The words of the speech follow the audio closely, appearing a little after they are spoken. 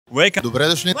Welcome. Добре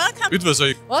дошли.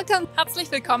 Welcome. Welcome. Herzlich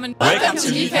willkommen. Welcome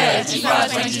to Liebherr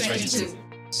IFA 2022.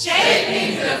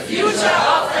 Shaping the future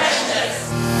of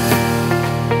freshness.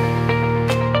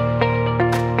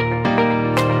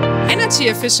 Energy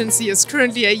efficiency is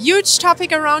currently a huge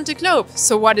topic around the globe.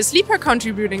 So what is Liebherr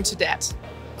contributing to that?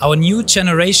 Our new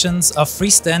generations of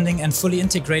freestanding and fully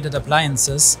integrated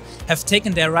appliances have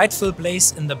taken their rightful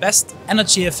place in the best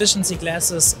energy efficiency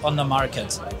glasses on the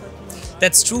market.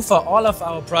 That's true for all of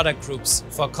our product groups,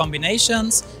 for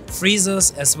combinations, freezers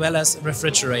as well as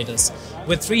refrigerators,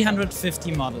 with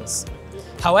 350 models.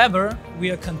 However,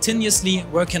 we are continuously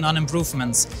working on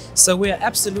improvements, so we are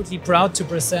absolutely proud to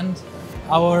present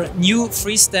our new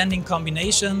freestanding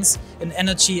combinations in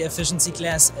energy efficiency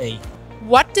class A.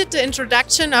 What did the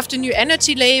introduction of the new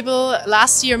energy label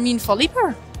last year mean for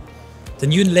Liebherr? The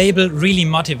new label really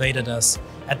motivated us.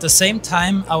 At the same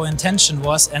time, our intention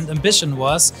was and ambition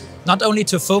was not only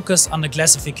to focus on the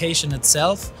classification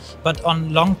itself, but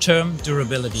on long-term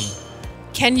durability.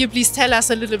 Can you please tell us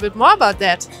a little bit more about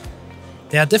that?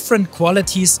 There are different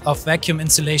qualities of vacuum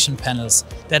insulation panels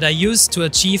that are used to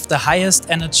achieve the highest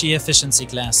energy efficiency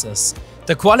classes.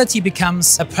 The quality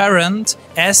becomes apparent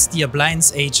as the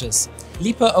appliance ages.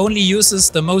 Liebherr only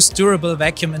uses the most durable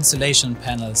vacuum insulation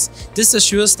panels. This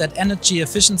assures that energy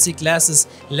efficiency glasses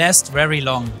last very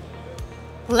long.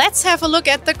 Let's have a look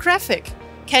at the graphic.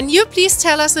 Can you please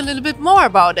tell us a little bit more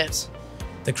about it?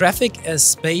 The graphic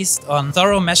is based on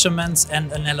thorough measurements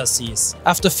and analyses.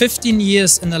 After 15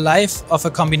 years in the life of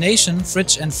a combination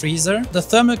fridge and freezer, the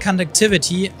thermal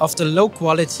conductivity of the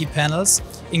low-quality panels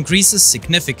increases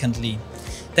significantly.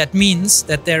 That means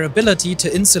that their ability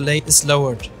to insulate is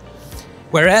lowered,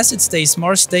 whereas it stays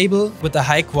more stable with the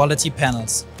high-quality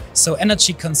panels. So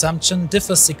energy consumption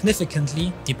differs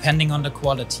significantly depending on the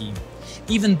quality,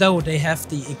 even though they have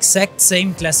the exact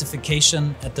same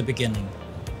classification at the beginning.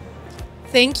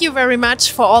 Thank you very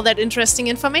much for all that interesting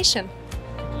information.